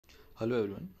Hello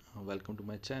everyone, welcome to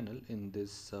my channel. In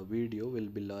this video we'll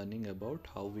be learning about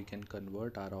how we can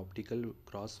convert our optical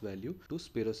cross value to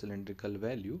spherocylindrical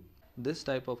value. This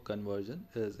type of conversion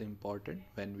is important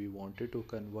when we wanted to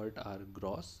convert our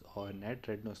gross or net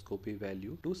retinoscopy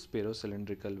value to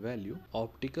spherocylindrical value.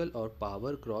 Optical or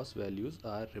power cross values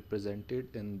are represented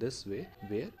in this way,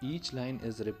 where each line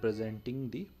is representing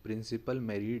the principal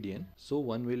meridian. So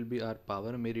one will be our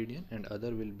power meridian and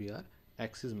other will be our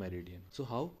axis meridian. So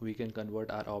how we can convert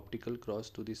our optical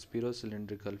cross to the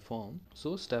spherocylindrical form?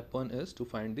 So step 1 is to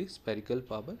find the spherical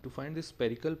power. To find the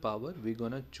spherical power, we're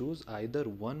gonna choose either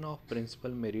one of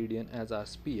principal meridian as our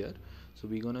sphere. So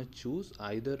we're gonna choose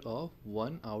either of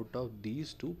one out of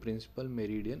these two principal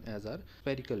meridian as our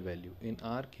spherical value. In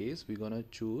our case, we're gonna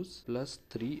choose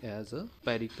 +3 as a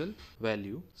spherical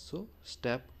value. So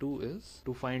step 2 is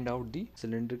to find out the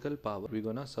cylindrical power. We're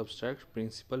gonna subtract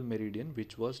principal meridian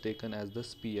which was taken as the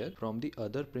sphere from the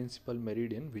other principal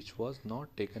meridian which was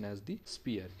not taken as the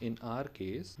sphere. In our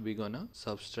case, we're gonna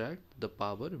subtract the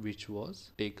power which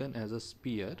was taken as a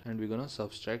sphere and we're gonna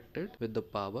subtract it with the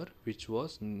power which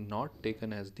was not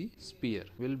taken as the sphere,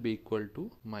 will be equal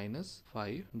to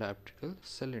 -5 dioptrical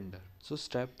cylinder. So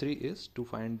step 3 is to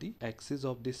find the axis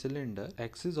of the cylinder.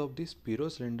 Axis of the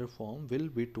spherocylinder form will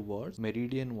be towards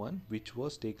meridian 1 which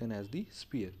was taken as the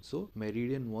sphere. So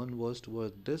meridian 1 was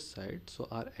towards this side, so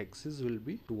our axis will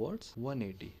be towards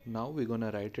 180. Now we're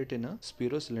gonna write it in a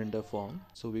spherocylinder form.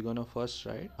 So we're gonna first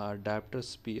write our diopter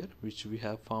sphere which we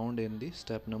have found in the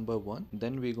step number 1.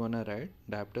 Then we're gonna write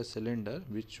diopter cylinder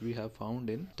which we have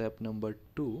found in step number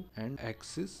 2 and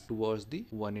axis towards the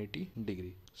 180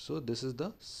 degree. So this is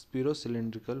the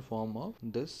spherocylindrical form of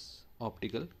this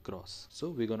optical cross. So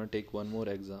we're gonna take one more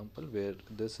example where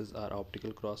this is our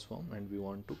optical cross form and we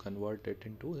want to convert it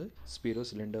into a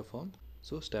spherocylinder form.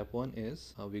 So step 1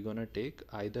 is we're gonna take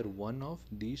either one of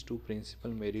these two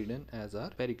principal meridian as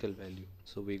our spherical value.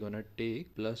 So we're gonna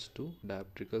take +2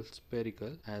 dioptrical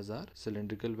spherical as our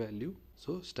cylindrical value.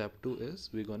 So step 2 is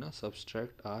we're gonna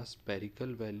subtract our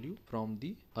spherical value from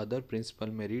the other principal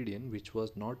meridian which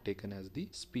was not taken as the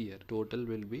sphere. Total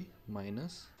will be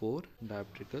 -4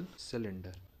 dioptrical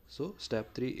cylinder. So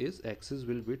step 3 is axis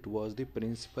will be towards the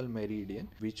principal meridian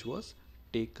which was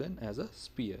taken as a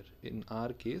sphere. In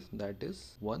our case that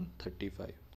is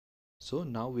 135. So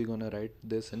now we're gonna write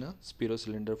this in a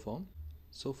spherocylinder form.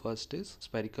 So first is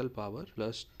spherical power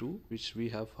 +2 which we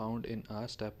have found in our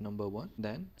step number 1.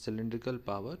 Then cylindrical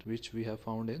power which we have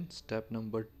found in step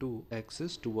number 2.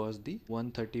 Axis towards the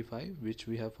 135 which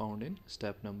we have found in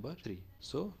step number 3.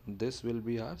 So this will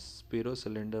be our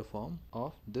spherocylinder form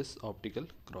of this optical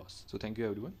cross. So thank you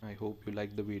everyone. I hope you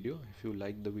like the video. If you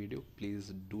like the video,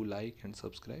 please do like and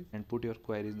subscribe and put your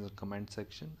queries in the comment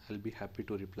section. I'll be happy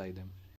to reply them.